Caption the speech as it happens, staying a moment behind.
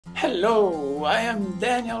Hello, I am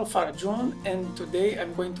Daniel Farajun and today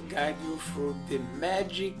I'm going to guide you through the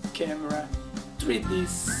Magic Camera 3D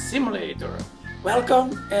Simulator.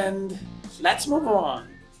 Welcome and let's move on.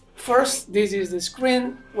 First, this is the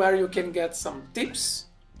screen where you can get some tips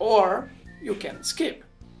or you can skip.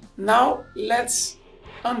 Now let's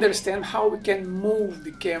understand how we can move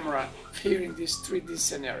the camera here in this 3D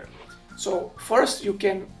scenario. So first you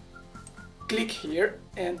can click here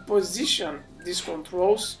and position these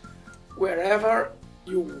controls wherever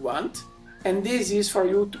you want, and this is for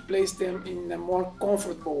you to place them in a more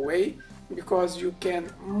comfortable way because you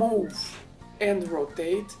can move and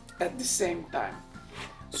rotate at the same time.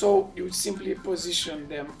 So you simply position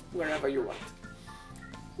them wherever you want.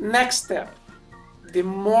 Next step, the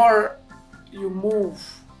more you move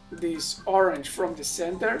this orange from the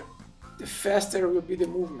center, the faster will be the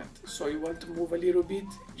movement. So you want to move a little bit,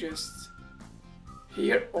 just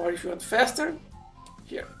here, or if you want faster,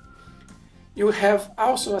 here. You have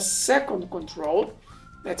also a second control,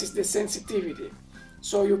 that is the sensitivity.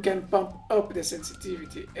 So you can pump up the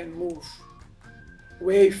sensitivity and move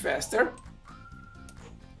way faster,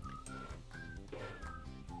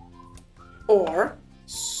 or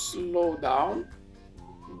slow down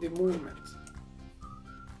the movement.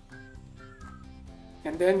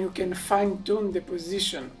 And then you can fine-tune the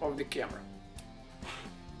position of the camera.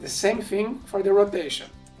 The same thing for the rotation.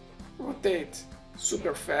 Rotate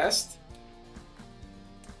super fast,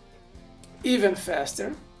 even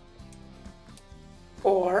faster,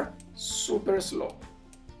 or super slow,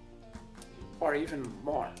 or even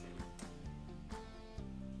more.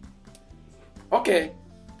 Okay,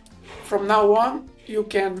 from now on you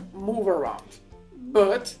can move around,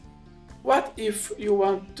 but what if you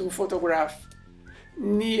want to photograph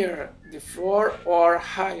near the floor or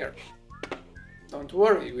higher? Don't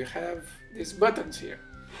worry, we have these buttons here.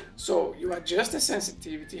 So you adjust the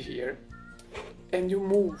sensitivity here and you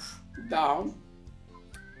move down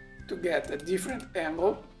to get a different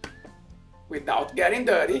angle without getting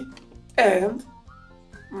dirty, and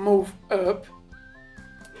move up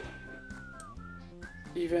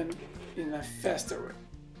even in a faster way.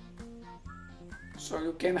 So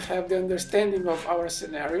you can have the understanding of our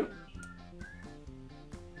scenario.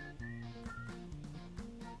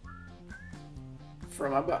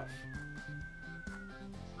 From above.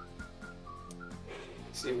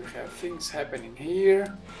 See, we have things happening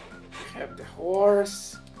here. We have the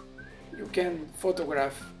horse. You can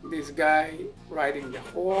photograph this guy riding the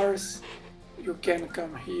horse. You can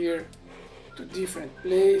come here to different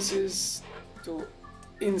places, to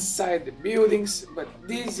inside the buildings, but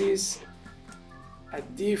this is a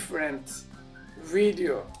different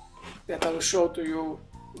video that I will show to you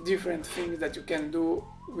different things that you can do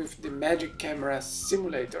with the Magic Camera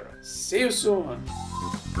Simulator. See you soon!